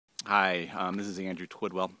Hi, this is Andrew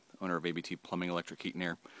Twidwell, owner of ABT Plumbing, Electric, Heat and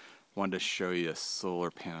Air. Wanted to show you a solar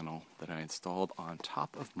panel that I installed on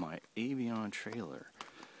top of my Avion trailer.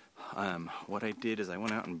 What I did is I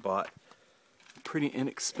went out and bought a pretty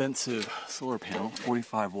inexpensive solar panel,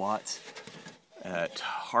 45 watts, at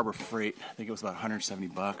Harbor Freight. I think it was about 170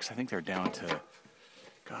 bucks. I think they're down to,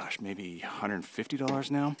 gosh, maybe $150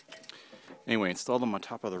 now. Anyway, installed them on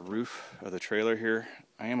top of the roof of the trailer here.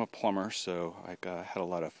 I am a plumber, so I had a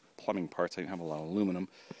lot of plumbing parts. I didn't have a lot of aluminum,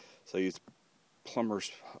 so I used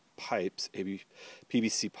plumber's pipes,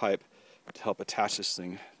 PVC pipe, to help attach this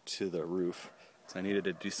thing to the roof. So I needed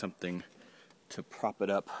to do something to prop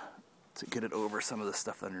it up, to get it over some of the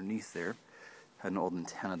stuff underneath there. Had an old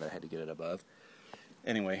antenna that I had to get it above.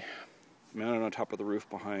 Anyway, mounted on top of the roof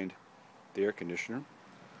behind the air conditioner.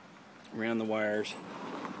 Ran the wires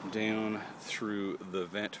down through the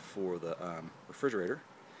vent for the refrigerator,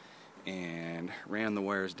 and ran the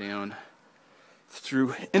wires down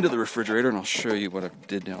through into the refrigerator, and I'll show you what I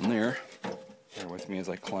did down there. Bear with me as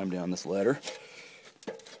I climb down this ladder.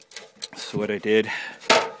 So what I did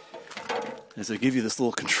is I give you this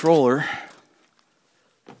little controller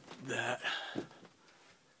that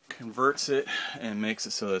converts it and makes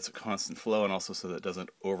it so that it's a constant flow, and also so that it doesn't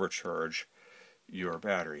overcharge your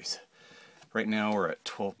batteries. Right now we're at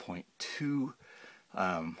 12.2.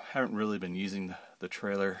 Haven't really been using the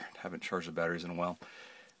trailer, haven't charged the batteries in a while.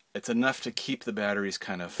 It's enough to keep the batteries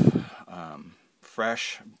kind of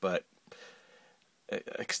fresh, but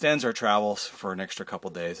it extends our travels for an extra couple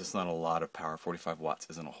days. It's not a lot of power. 45 watts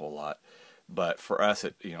isn't a whole lot, but for us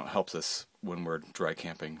it helps us when we're dry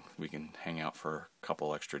camping. We can hang out for a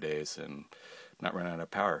couple extra days and not run out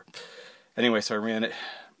of power. Anyway, so I ran it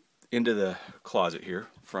into the closet here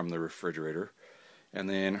from the refrigerator, and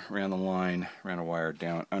then ran a wire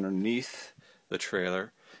down underneath the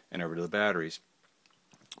trailer and over to the batteries.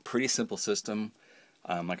 Pretty simple system.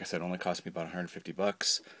 Like I said, it only cost me about 150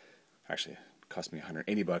 bucks. Actually, it cost me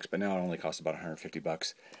 180 bucks, but now it only costs about 150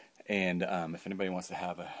 bucks. And if anybody wants to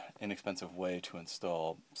have an inexpensive way to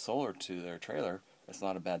install solar to their trailer, it's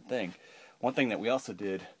not a bad thing. One thing that we also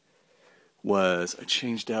did was I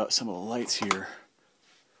changed out some of the lights here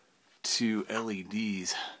to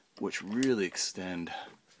LEDs, which really extend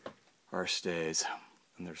our stays,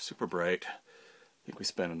 and they're super bright. I think we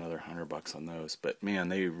spent another 100 bucks on those, but man,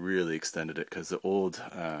 they really extended it, because the old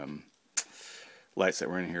lights that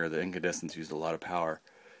were in here, the incandescents, used a lot of power.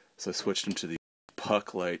 So I switched them to the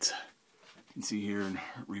puck lights. You can see here, and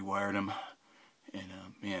rewired them, and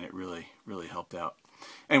man, it really helped out.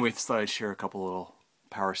 Anyway, just thought I'd share a couple little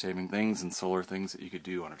power saving things and solar things that you could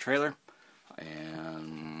do on a trailer,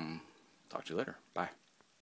 and talk to you later. Bye.